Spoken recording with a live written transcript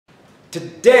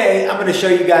Today, I'm going to show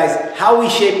you guys how we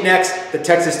shape necks the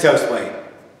Texas toast blade.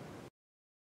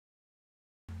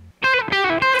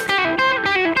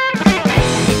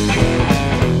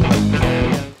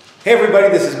 Hey everybody,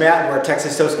 this is Matt and we're at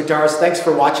Texas Toast Guitars. Thanks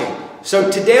for watching.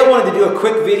 So today I wanted to do a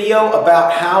quick video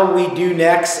about how we do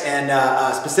necks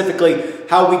and specifically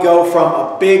how we go from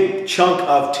a big chunk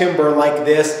of timber like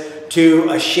this to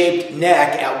a shaped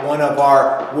neck at one of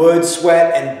our wood,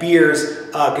 sweat, and beers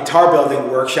guitar building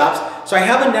workshops. So I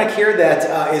have a neck here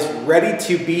that is ready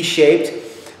to be shaped.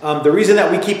 The reason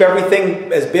that we keep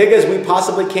everything as big as we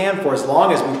possibly can for as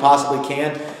long as we possibly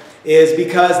can is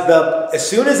because as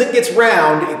soon as it gets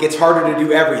round, it gets harder to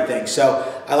do everything.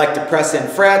 So I like to press in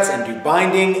frets and do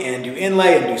binding and do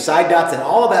inlay and do side dots and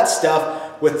all of that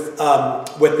stuff with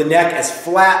the neck as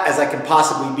flat as I can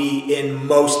possibly be in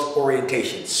most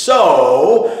orientations.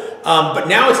 So, but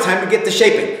now it's time to get to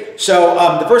shaping. So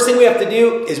the first thing we have to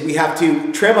do is we have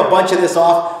to trim a bunch of this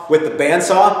off with the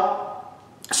bandsaw.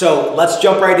 So let's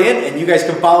jump right in and you guys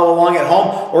can follow along at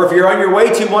home, or if you're on your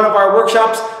way to one of our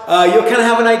workshops, you'll kind of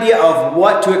have an idea of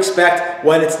what to expect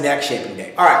when it's neck shaping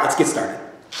day. All right, let's get started.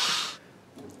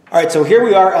 All right, so here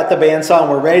we are at the bandsaw and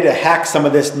we're ready to hack some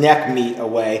of this neck meat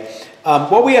away.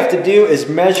 What we have to do is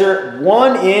measure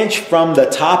 1 inch from the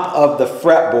top of the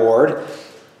fretboard.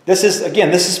 This is,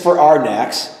 again, this is for our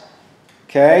necks.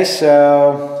 Okay,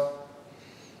 so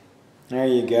there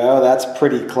you go. That's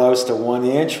pretty close to 1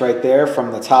 inch right there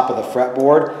from the top of the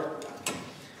fretboard.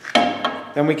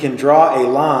 Then we can draw a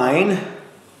line.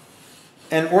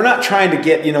 And we're not trying to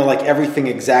get, like everything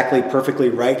exactly perfectly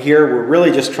right here. We're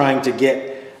really just trying to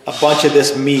get a bunch of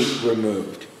this meat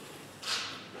removed.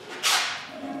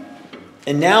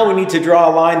 And now we need to draw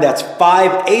a line that's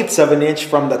 5/8 of an inch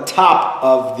from the top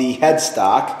of the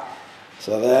headstock.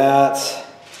 So that's,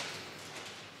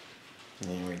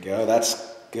 there we go,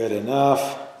 that's good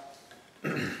enough.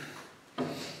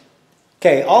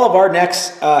 Okay, all of our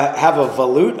necks have a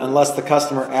volute unless the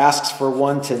customer asks for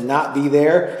one to not be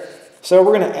there. So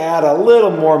we're going to add a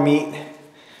little more meat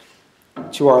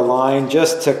to our line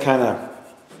just to kind of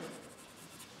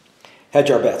hedge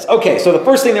our bets. Okay, so the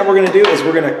first thing that we're going to do is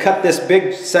we're going to cut this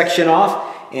big section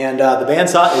off, and the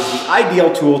bandsaw is the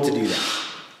ideal tool to do that.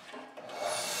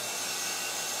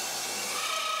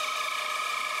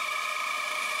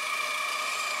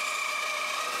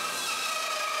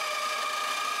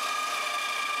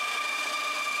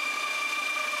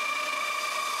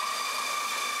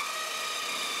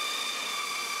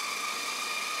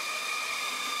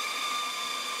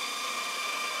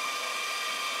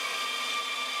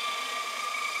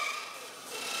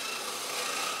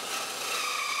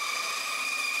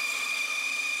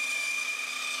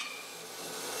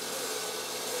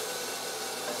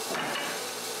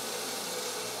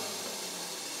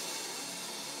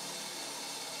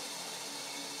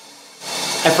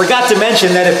 I forgot to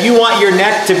mention that if you want your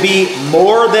neck to be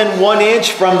more than 1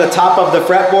 inch from the top of the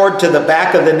fretboard to the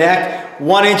back of the neck,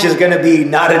 1 inch is going to be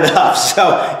not enough.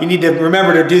 So you need to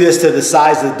remember to do this to the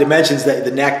size, the dimensions that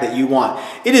the neck that you want.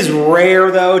 It is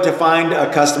rare though to find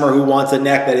a customer who wants a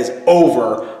neck that is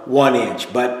over 1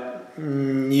 inch, but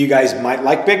you guys might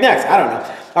like big necks. I don't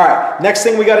know. All right, next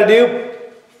thing we got to do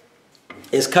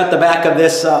is cut the back of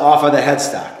this off of the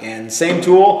headstock. And same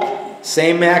tool,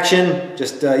 same action,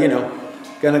 just,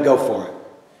 gonna go for it.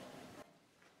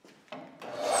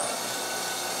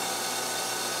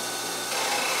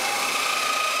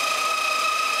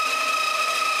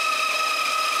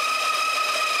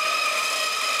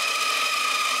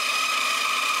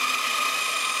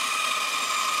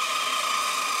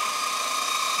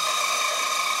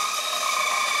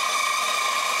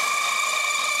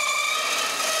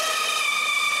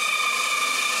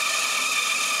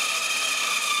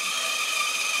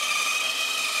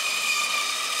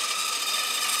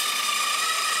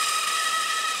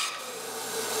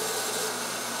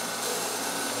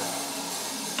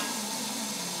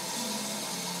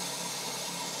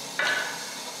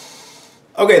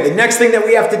 Okay, the next thing that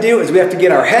we have to do is we have to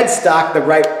get our headstock the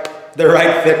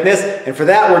right thickness, and for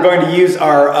that we're going to use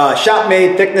our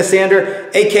shop-made thickness sander,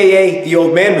 aka the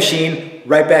old man machine,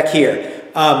 right back here.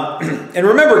 And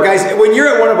remember guys, when you're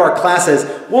at one of our classes,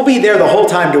 we'll be there the whole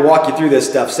time to walk you through this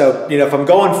stuff. So, if I'm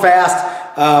going fast,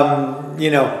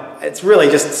 it's really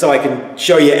just so I can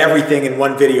show you everything in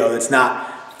one video that's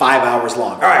not 5 hours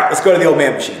long. All right, let's go to the old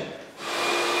man machine.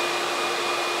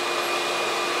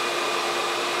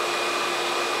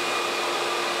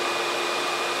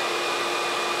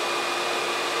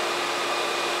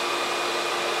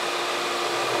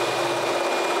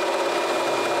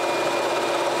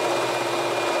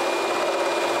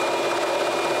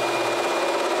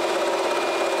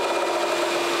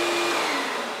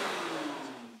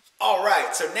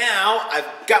 right, so now I've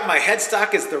got my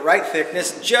headstock is the right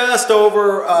thickness, just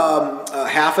over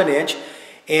half an inch.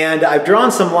 And I've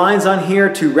drawn some lines on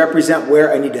here to represent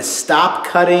where I need to stop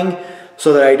cutting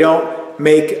so that I don't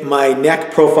make my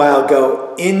neck profile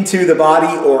go into the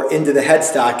body or into the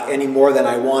headstock any more than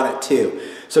I want it to.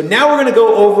 So now we're gonna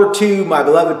go over to my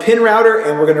beloved pin router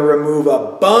and we're gonna remove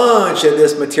a bunch of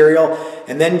this material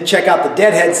and then check out the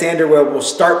deadhead sander where we'll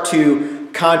start to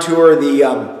contour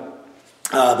the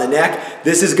neck.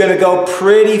 This is gonna go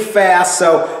pretty fast,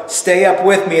 so stay up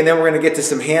with me and then we're gonna get to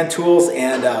some hand tools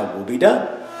and we'll be done.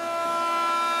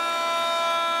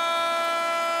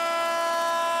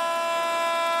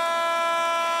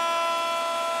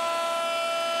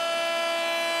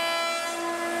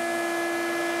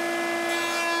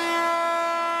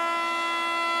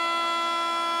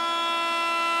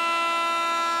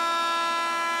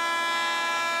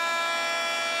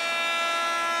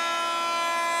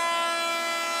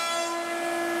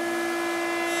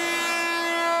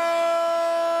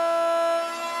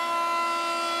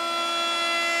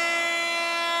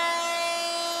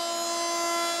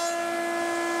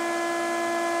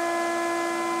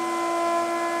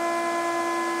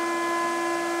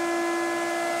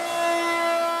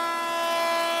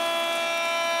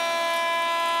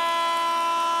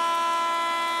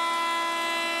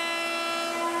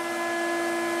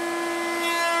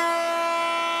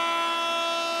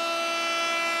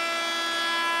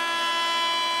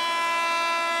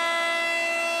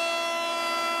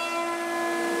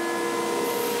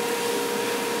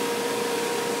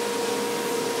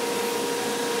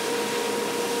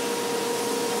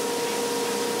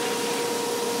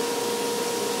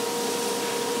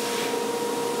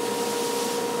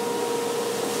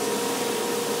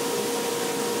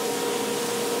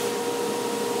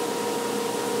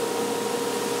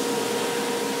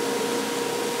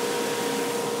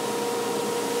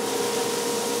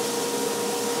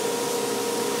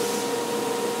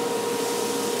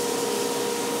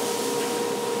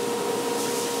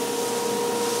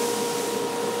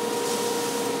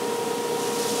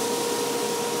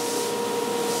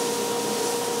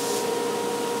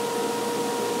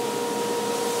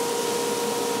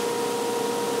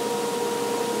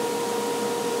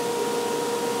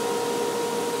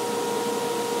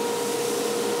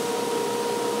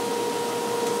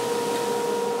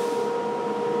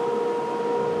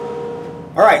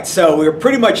 All right, so we're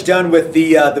pretty much done with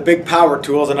the big power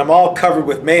tools, and I'm all covered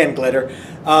with man glitter.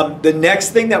 The next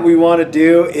thing that we want to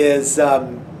do is,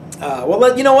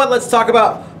 well, you know what? Let's talk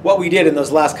about what we did in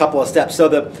those last couple of steps. So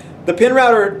the pin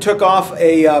router took off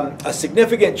a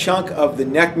significant chunk of the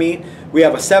neck meat. We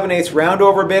have a 7/8 round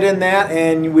over bit in that,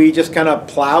 and we just kind of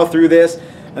plow through this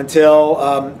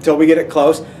until we get it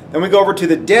close. Then we go over to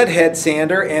the deadhead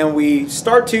sander, and we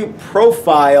start to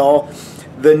profile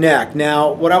the neck.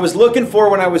 Now, what I was looking for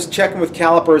when I was checking with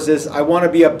calipers is I want to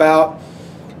be about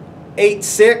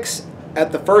 8/6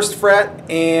 at the 1st fret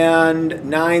and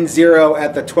 9/0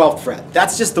 at the 12th fret.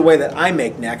 That's just the way that I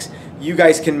make necks. You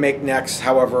guys can make necks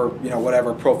however, you know,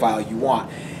 whatever profile you want.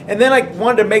 And then I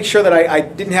wanted to make sure that I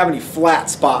didn't have any flat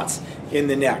spots in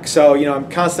the neck. So, you know, I'm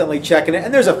constantly checking it,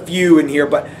 and there's a few in here,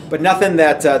 but nothing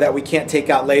that we can't take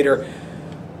out later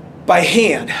by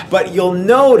hand. But you'll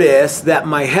notice that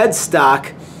my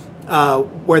headstock,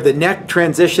 where the neck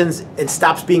transitions and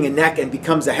stops being a neck and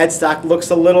becomes a headstock, looks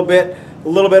a little bit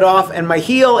off, and my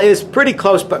heel is pretty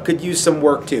close but could use some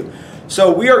work too.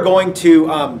 So we are going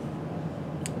to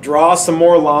draw some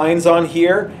more lines on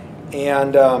here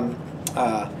and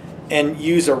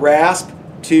use a rasp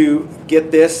to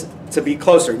get this to be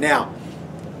closer. Now,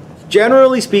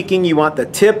 generally speaking, you want the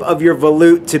tip of your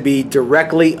volute to be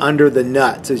directly under the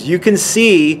nut. So as you can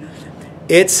see,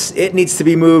 it needs to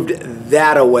be moved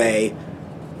that away.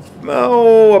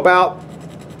 Oh, about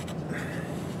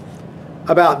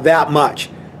that much.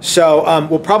 So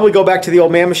we'll probably go back to the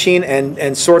old man machine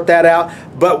and sort that out.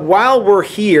 But while we're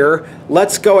here,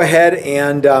 let's go ahead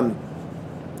and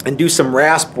do some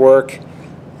rasp work.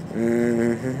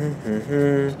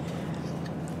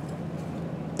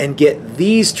 And get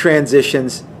these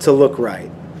transitions to look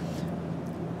right.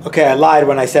 Okay, I lied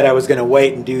when I said I was going to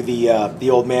wait and do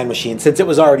the old man machine. Since it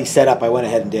was already set up, I went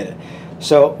ahead and did it.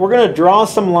 So we're going to draw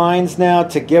some lines now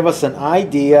to give us an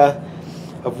idea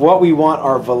of what we want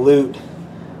our volute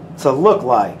to look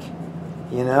like,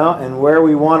 you know, and where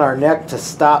we want our neck to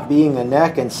stop being a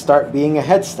neck and start being a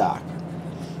headstock.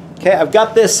 Okay, I've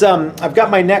got this. I've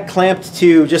got my neck clamped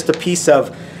to just a piece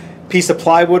of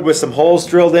plywood with some holes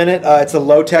drilled in it. It's a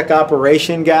low-tech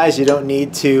operation, guys. You don't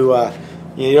need to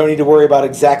worry about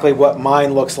exactly what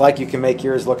mine looks like. You can make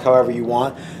yours look however you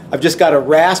want. I've just got a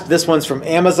rasp. This one's from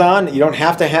Amazon. You don't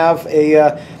have to have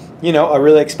a you know, a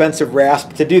really expensive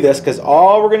rasp to do this, because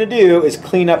all we're going to do is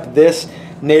clean up this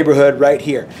neighborhood right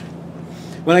here.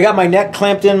 When I got my neck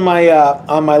clamped in my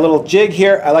on my little jig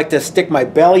here, I like to stick my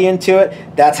belly into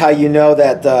it. That's how you know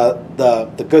that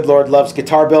the good Lord loves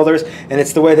guitar builders, and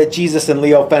it's the way that Jesus and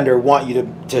Leo Fender want you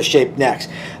to shape necks.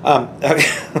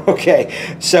 Okay,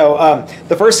 so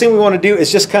the first thing we want to do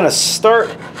is just kind of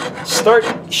start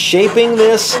shaping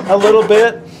this a little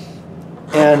bit,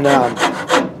 and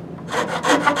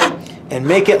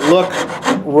make it look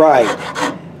right.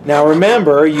 Now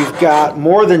remember, you've got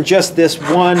more than just this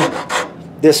one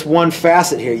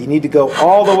facet here. You need to go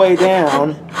all the way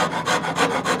down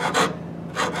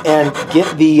and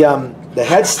get the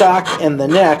headstock and the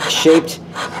neck shaped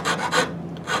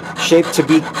to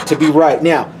be right.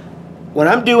 Now, when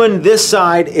I'm doing this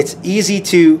side, it's easy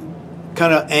to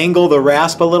kind of angle the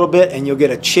rasp a little bit, and you'll get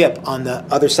a chip on the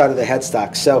other side of the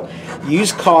headstock. So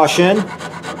use caution,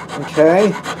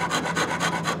 okay?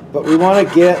 But we want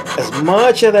to get as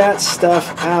much of that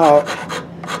stuff out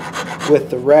with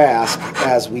the rasp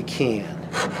as we can.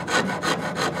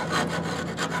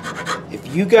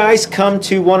 If you guys come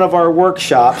to one of our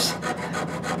workshops,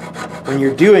 when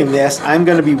you're doing this, I'm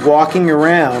going to be walking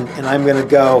around and I'm going to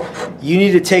go, you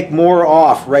need to take more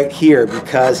off right here,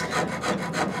 because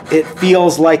it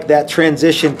feels like that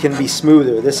transition can be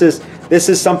smoother. This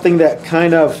is something that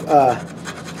kind of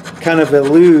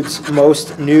eludes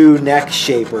most new neck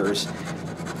shapers.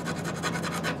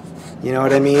 You know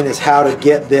what I mean? Is how to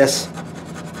get this,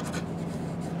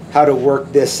 how to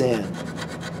work this in.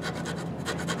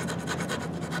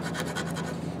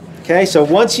 Okay, so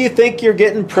once you think you're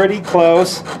getting pretty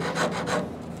close,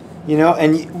 you know,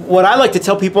 and what I like to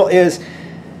tell people is,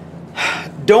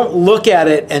 don't look at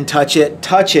it and touch it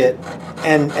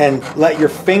and let your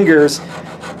fingers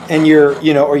and your,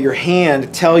 you know, or your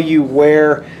hand tell you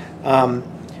where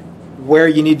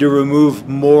you need to remove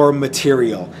more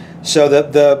material. So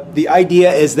the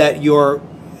idea is that your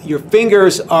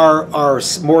fingers are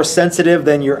more sensitive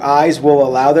than your eyes will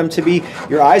allow them to be.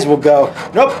 Your eyes will go,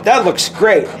 nope, that looks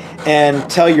great, and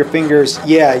tell your fingers,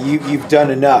 yeah, you've done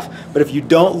enough. But if you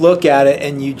don't look at it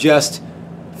and you just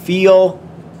feel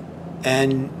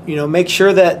and, you know, make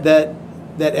sure that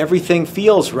everything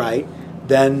feels right,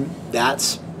 then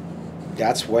that's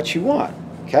what you want.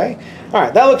 Okay? All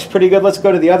right, that looks pretty good. Let's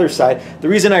go to the other side. The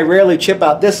reason I rarely chip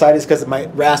out this side is because my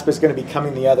rasp is going to be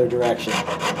coming the other direction.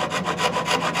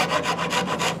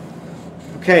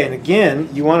 Okay, and again,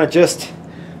 you want to just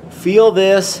feel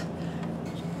this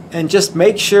and just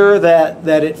make sure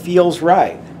that it feels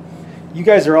right. You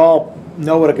guys are all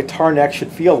know what a guitar neck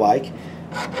should feel like.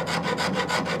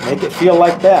 Make it feel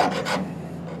like that.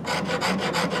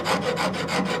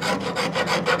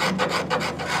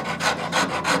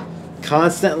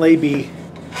 Constantly be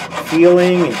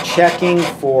feeling and checking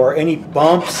for any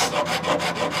bumps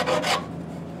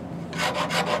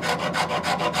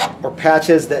or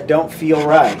patches that don't feel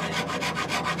right.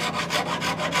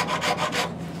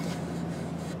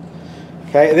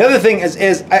 Okay, the other thing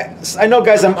is I know,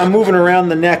 guys, I'm moving around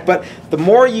the neck, but the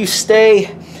more you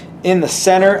stay in the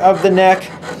center of the neck,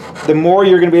 the more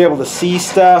you're going to be able to see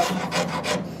stuff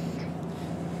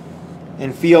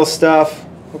and feel stuff.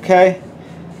 Okay?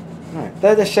 Alright,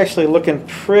 that is actually looking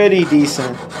pretty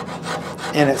decent,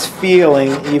 and it's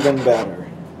feeling even better.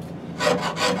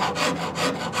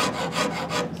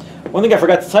 One thing I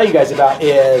forgot to tell you guys about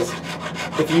is,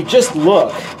 if you just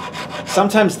look,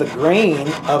 sometimes the grain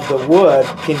of the wood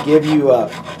can give you a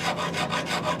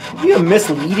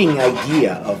misleading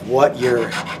idea of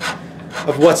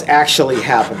what's actually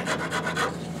happening.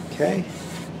 Okay?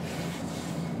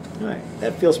 Alright,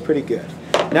 that feels pretty good.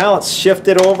 Now let's shift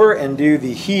it over and do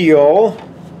the heel.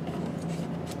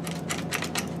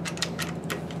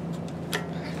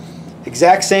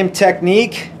 Exact same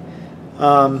technique.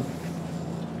 Yeah,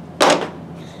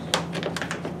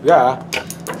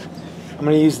 I'm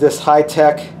going to use this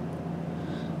high-tech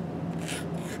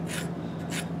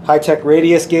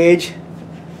radius gauge,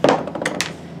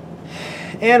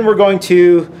 and we're going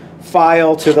to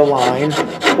file to the line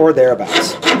or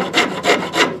thereabouts.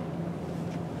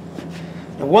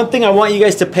 One thing I want you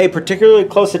guys to pay particularly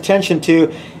close attention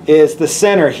to is the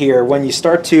center here when you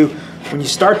start to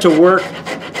work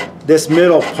this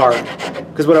middle part,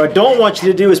 because what I don't want you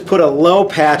to do is put a low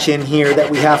patch in here that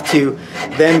we have to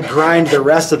then grind the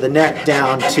rest of the neck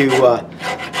down to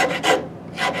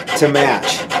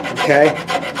match. Okay,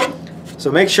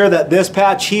 so make sure that this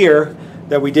patch here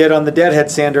that we did on the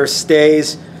deadhead sander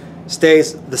stays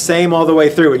the same all the way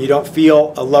through, and you don't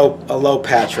feel a low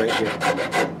patch right here.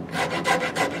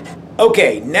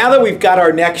 Okay, now that we've got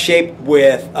our neck shaped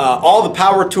with all the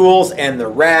power tools and the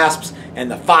rasps and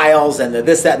the files and the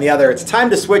this, that, and the other, it's time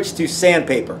to switch to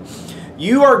sandpaper.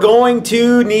 You are going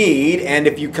to need, and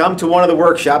if you come to one of the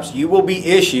workshops, you will be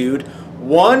issued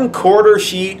 1/4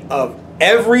 sheet of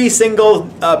every single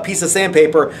piece of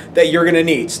sandpaper that you're going to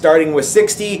need, starting with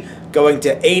 60, going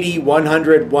to 80,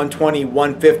 100, 120,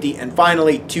 150, and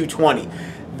finally 220.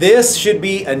 This should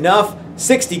be enough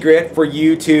 60 grit for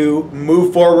you to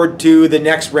move forward to the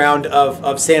next round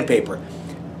of sandpaper.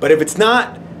 But if it's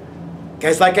not,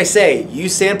 guys, like I say,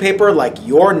 use sandpaper like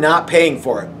you're not paying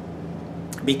for it,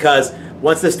 because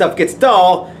once this stuff gets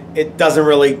dull, it doesn't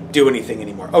really do anything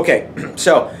anymore. Okay,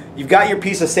 so you've got your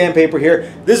piece of sandpaper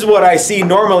here. This is what I see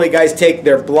normally guys take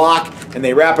their block and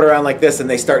they wrap it around like this and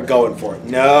they start going for it.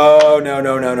 No, no,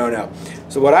 no, no, no, no.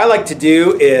 So what I like to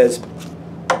do is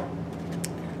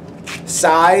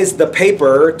size the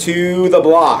paper to the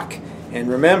block. And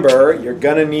remember, you're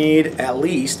gonna need at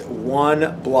least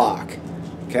 1 block.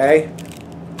 Okay?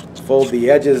 Fold the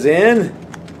edges in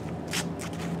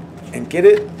and get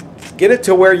it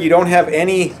to where you don't have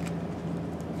any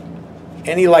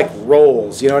like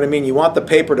rolls, you know what I mean? You want the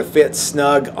paper to fit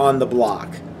snug on the block.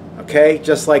 Okay?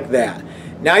 Just like that.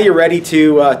 Now you're ready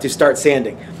to start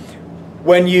sanding.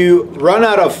 When you run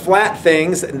out of flat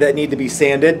things that need to be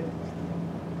sanded,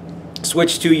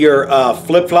 switch to your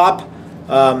flip-flop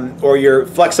or your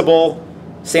flexible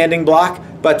sanding block.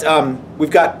 But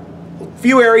we've got a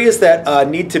few areas that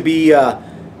need to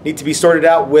be sorted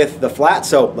out with the flat,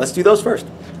 so let's do those first.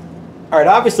 All right,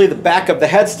 obviously the back of the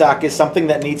headstock is something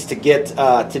that needs to get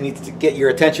your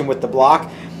attention with the block.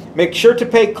 Make sure to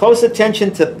pay close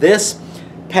attention to this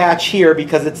patch here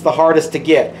because it's the hardest to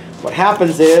get. What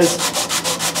happens is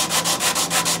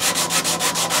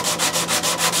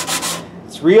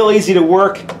it's real easy to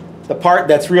work the part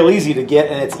that's real easy to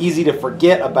get, and it's easy to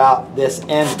forget about this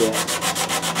end bit.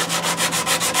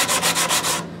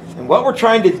 And what we're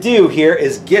trying to do here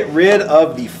is get rid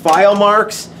of the file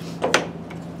marks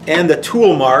and the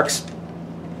tool marks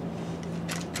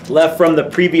left from the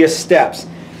previous steps.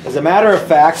 As a matter of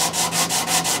fact,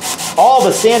 all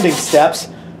the sanding steps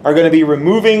are going to be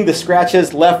removing the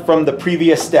scratches left from the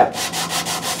previous step.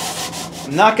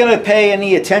 I'm not going to pay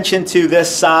any attention to this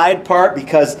side part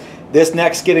because this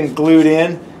neck's getting glued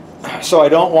in, so I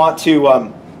don't want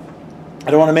to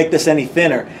make this any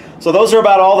thinner. So those are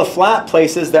about all the flat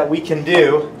places that we can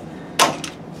do.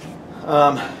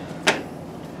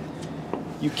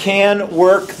 You can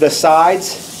work the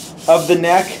sides of the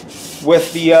neck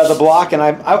with the block, and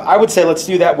I would say let's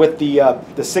do that with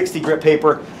the 60 grit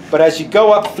paper. But as you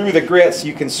go up through the grits,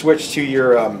 you can switch to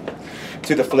your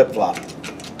to the flip-flop.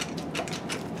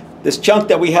 This chunk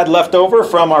that we had left over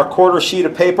from our 1/4 sheet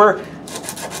of paper,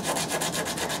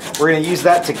 we're going to use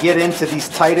that to get into these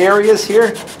tight areas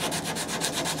here.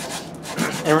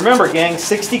 And remember, gang,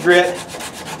 60 grit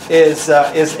is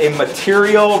a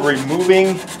material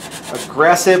removing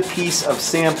aggressive piece of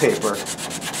sandpaper.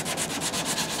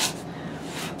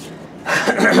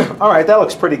 All right, that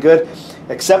looks pretty good,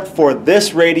 except for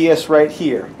this radius right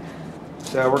here.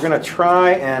 So we're going to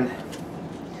try and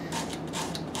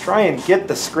get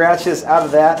the scratches out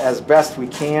of that as best we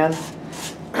can.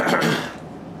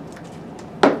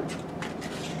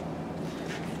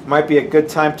 Might be a good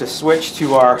time to switch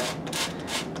to our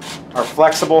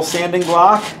flexible sanding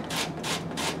block.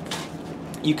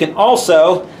 You can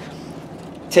also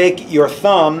take your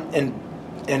thumb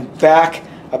and back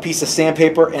a piece of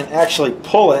sandpaper and actually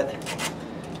pull it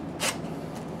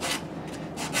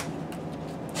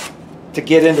to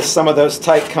get into some of those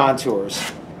tight contours.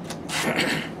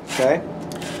 Okay.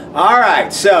 All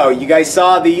right. So you guys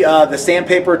saw the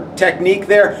sandpaper technique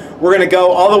there. We're going to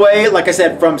go all the way, like I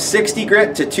said, from 60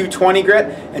 grit to 220 grit.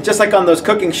 And just like on those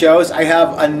cooking shows, I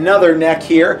have another neck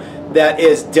here that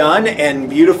is done and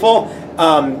beautiful.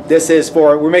 This is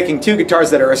for, we're making 2 guitars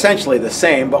that are essentially the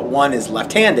same, but one is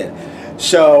left-handed.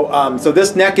 So, so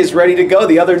this neck is ready to go.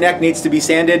 The other neck needs to be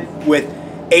sanded with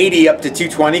 80 up to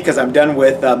 220 because I'm done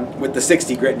with the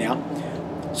 60 grit now.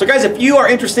 So guys, if you are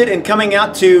interested in coming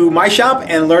out to my shop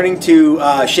and learning to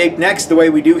shape necks the way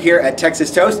we do here at Texas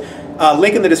Toast,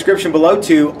 link in the description below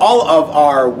to all of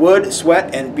our wood,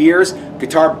 sweat, and beers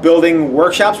guitar building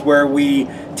workshops where we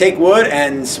take wood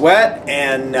and sweat,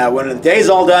 and when the day's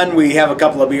all done, we have a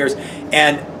couple of beers.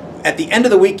 And at the end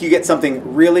of the week, you get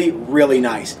something really, really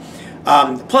nice.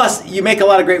 Plus, you make a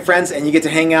lot of great friends, and you get to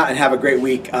hang out and have a great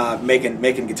week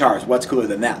making guitars. What's cooler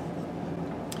than that?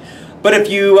 But if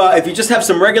you just have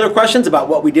some regular questions about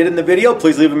what we did in the video,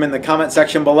 please leave them in the comment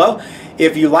section below.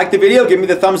 If you like the video, give me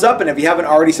the thumbs up, and if you haven't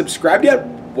already subscribed yet,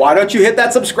 why don't you hit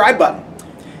that subscribe button?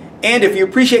 And if you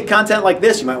appreciate content like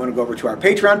this, you might want to go over to our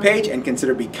Patreon page and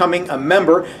consider becoming a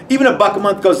member. Even $1 a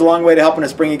month goes a long way to helping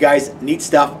us bring you guys neat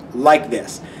stuff like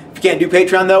this. If you can't do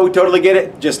Patreon though, we totally get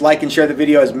it. Just like and share the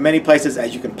video as many places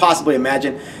as you can possibly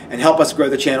imagine and help us grow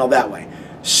the channel that way.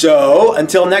 So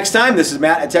until next time, this is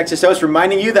Matt at Texas Host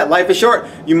reminding you that life is short.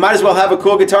 You might as well have a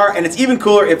cool guitar, and it's even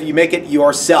cooler if you make it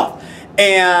yourself.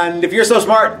 And if you're so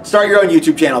smart, start your own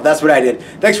YouTube channel. That's what I did.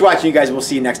 Thanks for watching, you guys. We'll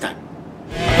see you next time.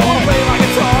 I wanna play my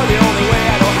guitar the only way